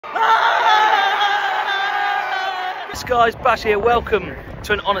Yes guys, Bash here, welcome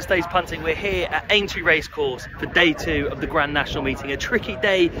to an Honest Days Punting. We're here at Aintree Racecourse for day 2 of the Grand National meeting. A tricky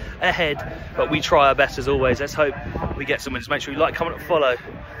day ahead, but we try our best as always. Let's hope we get some wins. Make sure you like, comment and follow.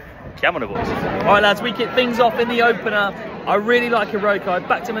 Come on, boys. Alright lads, we kick things off in the opener. I really like Iroko. I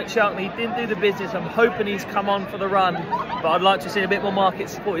backed him at Cheltenham, he didn't do the business. I'm hoping he's come on for the run, but I'd like to see a bit more market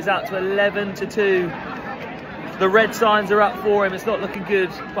support. He's out to 11-2. The red signs are up for him, it's not looking good,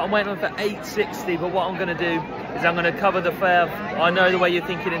 but I'm waiting on for 860. But what I'm going to do is I'm going to cover the fare. I know the way you're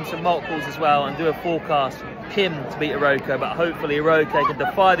thinking in some multiples as well, and do a forecast, him to beat Iroko, but hopefully Iroko can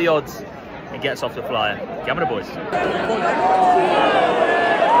defy the odds and gets off the flyer. Come on, boys.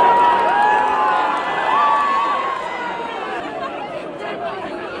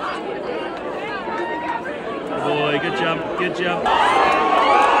 Oh boy, good jump, good jump.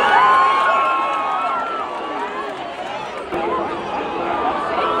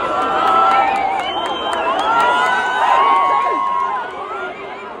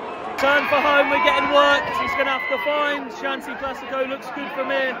 Turn for home, we're getting worked. He's going to have to find Shanty Classico, looks good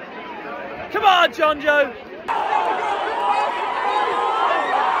from here. Come on, John Joe.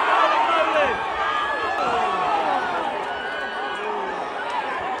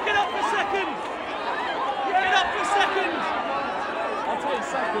 Get up for second. Get up for second. I'll take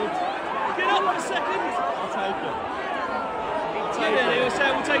second. Get up for second. I'll take it. We'll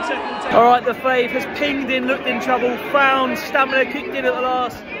take second. All right, the Fave has pinged in, looked in trouble, found stamina, kicked in at the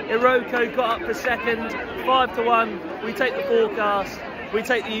last. Iroko got up for second, 5-1. We take the forecast, we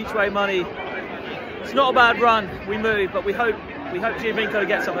take the each way money. It's not a bad run, we move, but we hope Giovinco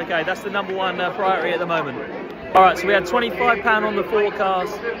gets something okay. That's the number one priority at the moment. All right, so we had £25 on the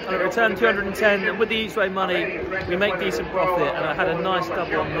forecast, and it returned 210, and with the each way money, we make decent profit, and I had a nice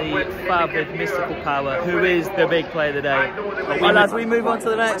double on the Fab with Mystical Power, who is the big play of the day. Right lads, we move on to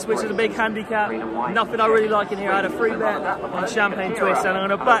the next, which is a big handicap. Nothing I really like in here. I had a free bet on Champagne Twist, and I'm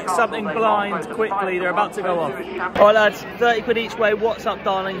going to back something blind quickly. They're about to go off. All right lads, 30 quid each way. What's up,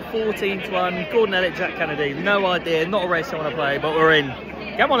 darling? 14-1. Gordon Elliott, Jack Kennedy. No idea, not a race I want to play, but we're in.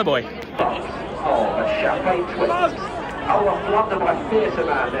 Come on, boy. Oh, a Champagne Twist. Oh, I'm blundered by Fearsome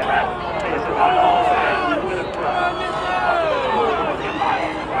Man there. Fearsome Man.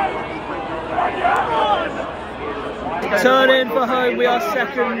 Turn in for home, we are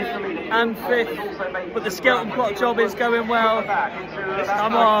 2nd and 5th, but the skeleton plot job is going well.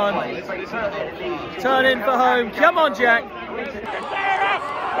 Come on. Turn in for home. Come on, Jack.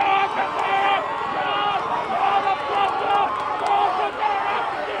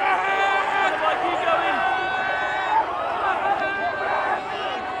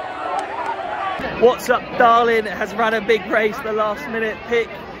 What's up, darling? Has ran a big race, the last minute pick,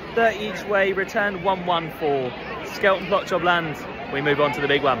 30 each way, returned 114. Skeleton plot job lands. We move on to the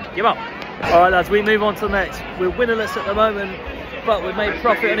big one. Give up. All right, lads, we move on to the next. We're winnerless at the moment, but we've made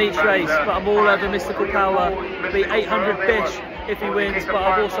profit on each race. But I'm all over Mystical Power. Be 800 fish if he wins, but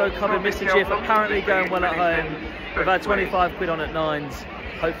I've also covered Mr. Jiff, apparently going well at home. We've had 25 quid on at 9s.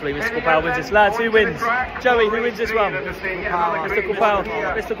 Hopefully Mystical Power wins this. Lads, who wins? Joey, who wins this one? Mystical Power.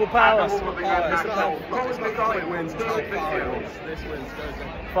 Mystical Power.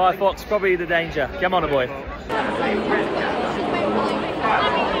 Firefox, probably the danger. Come on, boy. Come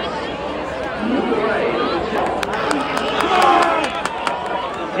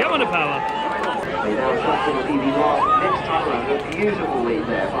on, Power. Next time around, a beautiful lead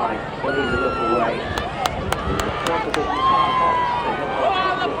there by a little way.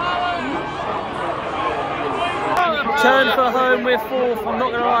 Turn for home, we're 4th. I'm not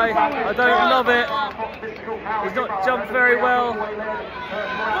going to lie, I don't love it. He's not jumped very well.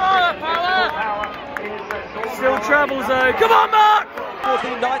 Still travels though. Come on, Mark!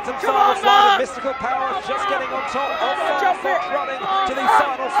 14th and final flight of Mystical Power, just getting on top of Firefox, running to the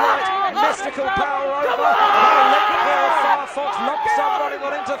final flight. Mystical Power over. A length there of Firefox, lump sum running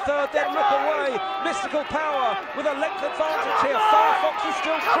on into 3rd, then look away. Mystical Power with a length advantage here. Firefox is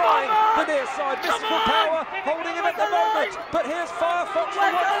still trying the near side. Mystical Power holding him at the moment, but here's Firefox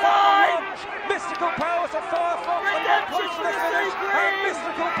for one final lunge. Mystical Power to Firefox, and one close to the finish, and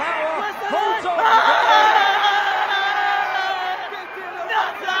Mystical Power holds on.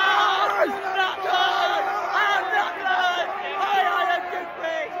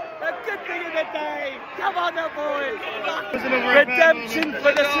 Come on now, boys! Redemption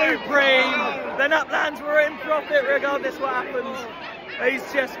for the Supreme! The Nutlands were in profit regardless what happens. He's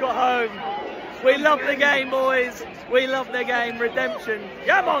just got home. We love the game, boys. We love the game. Redemption.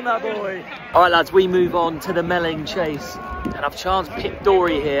 Come on now, boy! Alright lads, we move on to the Melling Chase. And I've chanced Pip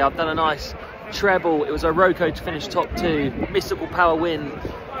Dory here. I've done a nice treble. It was Iroko to finish top 2. Mystical Power win.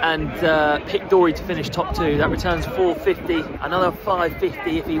 and pick Dory to finish top 2. That returns 450, another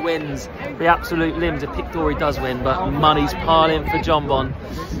 550 if he wins. The absolute limbs if Pick Dory does win, but money's piling for John Bon.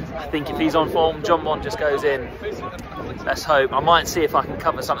 I think if he's on form, John Bon just goes in. Let's hope. I might see if I can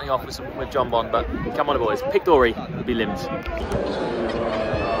cover something off with John Bon, but come on boys, Pick Dory would be limbs.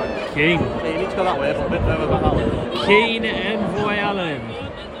 Keen. Yeah, you need to go that way, but a bit further back that way. Keen Envoy Allen.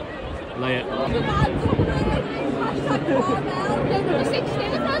 Lay it.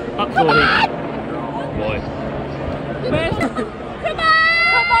 Up 40. Boy.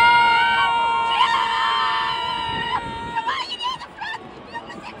 Come on!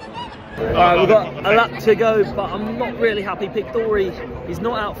 Alright, we've got a lap to go, but I'm not really happy. Pick Dory, he's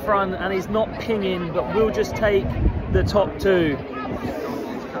not out front and he's not pinging, but we'll just take the top 2.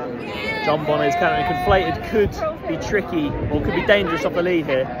 John Bon is kind of conflated, could be tricky or could be dangerous off the lead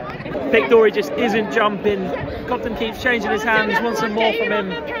here. Pick Dory just isn't jumping. Compton keeps changing his hands, wants some more from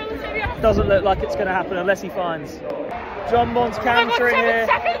him. Doesn't look like it's going to happen unless he finds. John Bon's cantering here,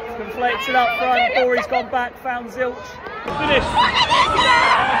 conflates it up front. Dory's gone back, found zilch. Finish!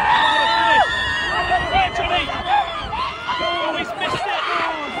 Right, Johnny! Oh, he's missed it!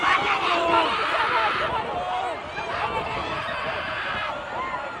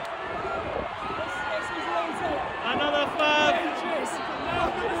 Another fab!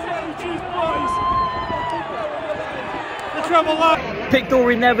 The treble line! Pick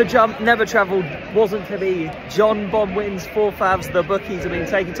Dory never jumped, never travelled, wasn't to be. John Bon wins 4 favs. The bookies have been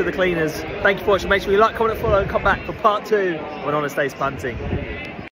taken to the cleaners. Thank you for watching. Make sure you like, comment, follow, and come back for part 2 when Honest Days Punting.